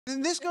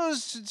And this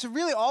goes to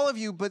really all of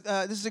you, but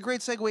this is a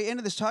great segue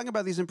into this, talking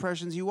about these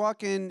impressions. You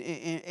walk in,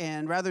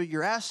 and rather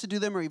you're asked to do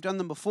them or you've done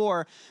them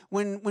before.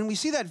 When we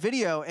see that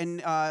video, and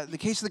the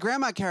case of the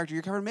grandma character,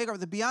 you're covered in makeup.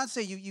 The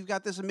Beyonce, you've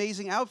got this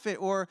amazing outfit.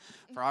 Or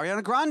for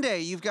Ariana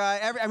Grande, you've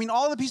got,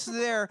 all the pieces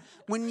there.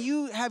 When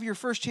you have your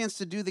first chance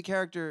to do the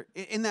character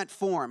in that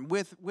form,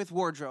 with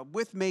wardrobe,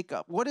 with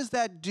makeup, what does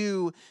that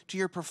do to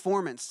your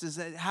performance?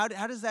 How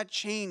does that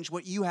change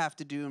what you have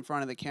to do in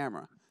front of the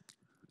camera?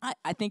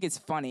 I think it's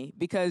funny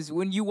because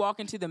when you walk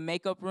into the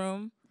makeup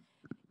room,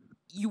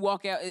 you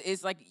walk out,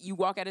 it's like you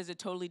walk out as a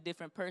totally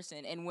different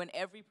person. And when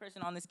every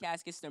person on this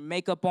cast gets their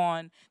makeup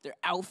on, their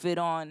outfit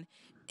on,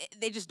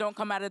 they just don't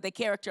come out of their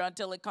character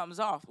until it comes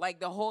off. Like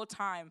the whole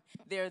time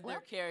they're their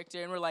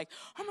character, and we're like,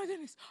 oh my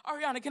goodness,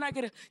 Ariana, can I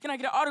get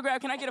an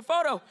autograph? Can I get a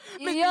photo?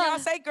 Miss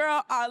Beyonce,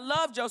 girl, I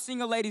love Joe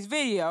Single Lady's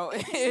video.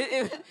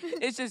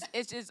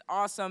 It's just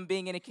awesome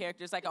being in a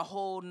character. It's like a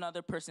whole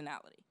nother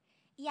personality.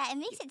 Yeah, it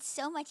makes it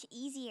so much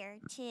easier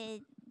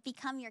to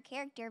become your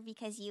character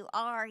because you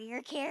are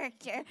your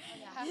character.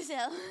 Oh, yeah. So.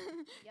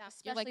 Yeah,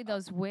 especially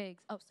those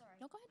wigs. Oh, sorry.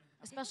 No, go ahead.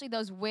 Especially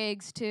those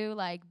wigs too,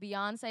 like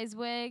Beyonce's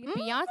wig.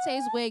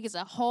 Beyonce's wig is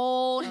a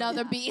whole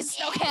nother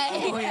beast,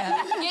 okay? Oh,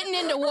 yeah. Getting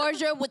into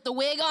wardrobe with the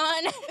wig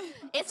on,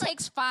 it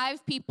takes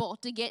 5 people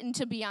to get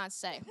into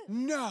Beyonce.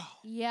 No.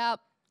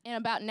 Yep. In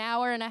about an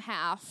hour and a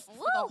half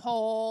for the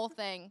whole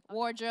thing.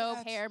 Wardrobe,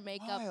 hair,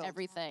 makeup,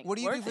 everything. What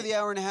do you do for the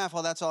hour and a half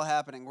while that's all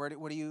happening?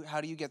 How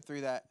do you get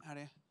through that?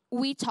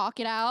 We talk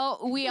it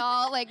out. We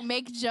all like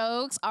make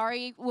jokes.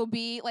 Ari will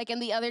be like in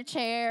the other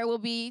chair. We'll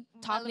be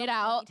talking it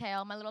out.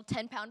 My little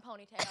 10-pound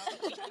ponytail.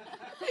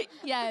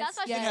 Yes. That's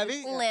why she's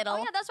heavy. Little. Oh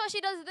yeah, that's why she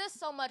does this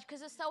so much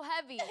because it's so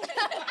heavy. It's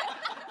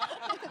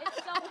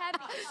so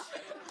heavy.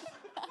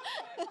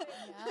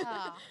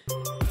 Yeah.